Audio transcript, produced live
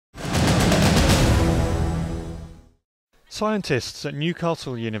Scientists at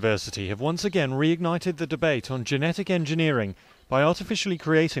Newcastle University have once again reignited the debate on genetic engineering by artificially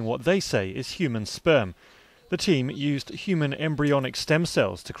creating what they say is human sperm. The team used human embryonic stem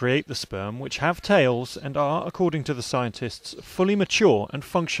cells to create the sperm, which have tails and are, according to the scientists, fully mature and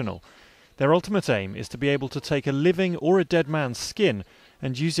functional. Their ultimate aim is to be able to take a living or a dead man's skin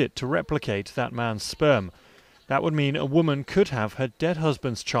and use it to replicate that man's sperm. That would mean a woman could have her dead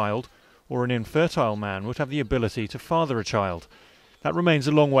husband's child, or an infertile man would have the ability to father a child. That remains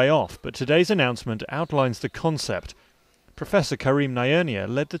a long way off, but today's announcement outlines the concept. Professor Karim Nayernia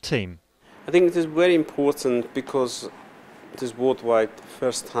led the team. I think it is very important because it is worldwide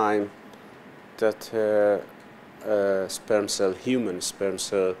first time that human sperm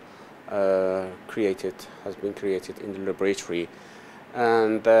cell has been created in the laboratory.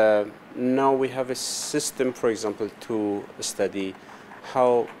 And now we have a system, for example, to study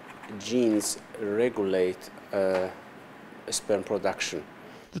how genes regulate sperm production.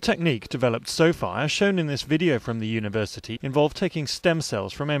 The technique developed so far, as shown in this video from the university, involved taking stem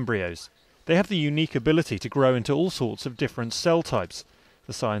cells from embryos. They have the unique ability to grow into all sorts of different cell types.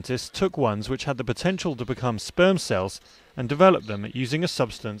 The scientists took ones which had the potential to become sperm cells and developed them using a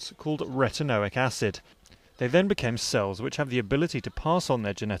substance called retinoic acid. They then became cells which have the ability to pass on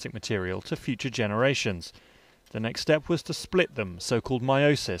their genetic material to future generations. The next step was to split them, so-called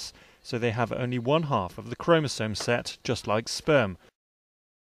meiosis, so they have only one half of the chromosome set, just like sperm.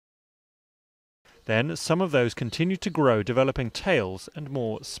 Then some of those continued to grow, developing tails and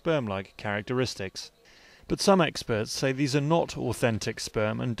more sperm-like characteristics. But some experts say these are not authentic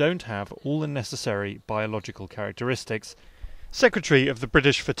sperm and don't have all the necessary biological characteristics. Secretary of the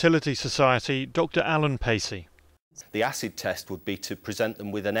British Fertility Society, Dr. Alan Pacey. The acid test would be to present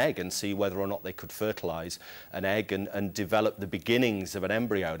them with an egg and see whether or not they could fertilise an egg and develop the beginnings of an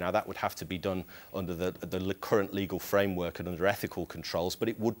embryo. Now that would have to be done under the current legal framework and under ethical controls, but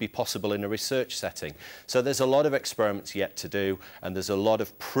it would be possible in a research setting. So there's a lot of experiments yet to do, and there's a lot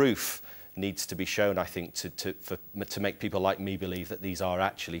of proof needs to be shown, I think, to make people like me believe that these are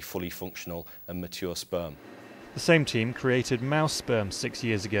actually fully functional and mature sperm. The same team created mouse sperm 6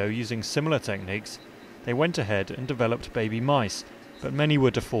 years ago using similar techniques. They went ahead and developed baby mice, but many were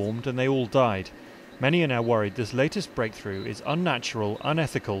deformed and they all died. Many are now worried this latest breakthrough is unnatural,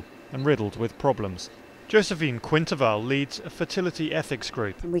 unethical and riddled with problems. Josephine Quinterval leads a fertility ethics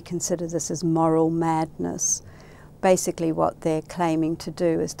group. We consider this as moral madness. Basically what they're claiming to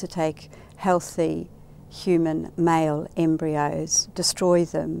do is to take healthy human male embryos, destroy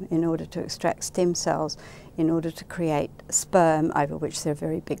them in order to extract stem cells, in order to create sperm, over which there are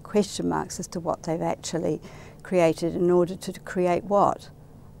very big question marks as to what they've actually created, in order to create what?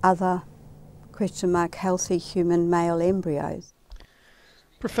 Other question mark healthy human male embryos.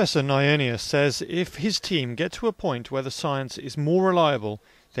 Professor Nayernia says if his team get to a point where the science is more reliable,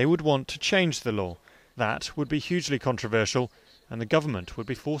 they would want to change the law. That would be hugely controversial, and the government would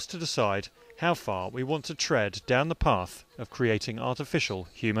be forced to decide how far we want to tread down the path of creating artificial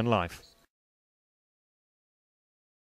human life.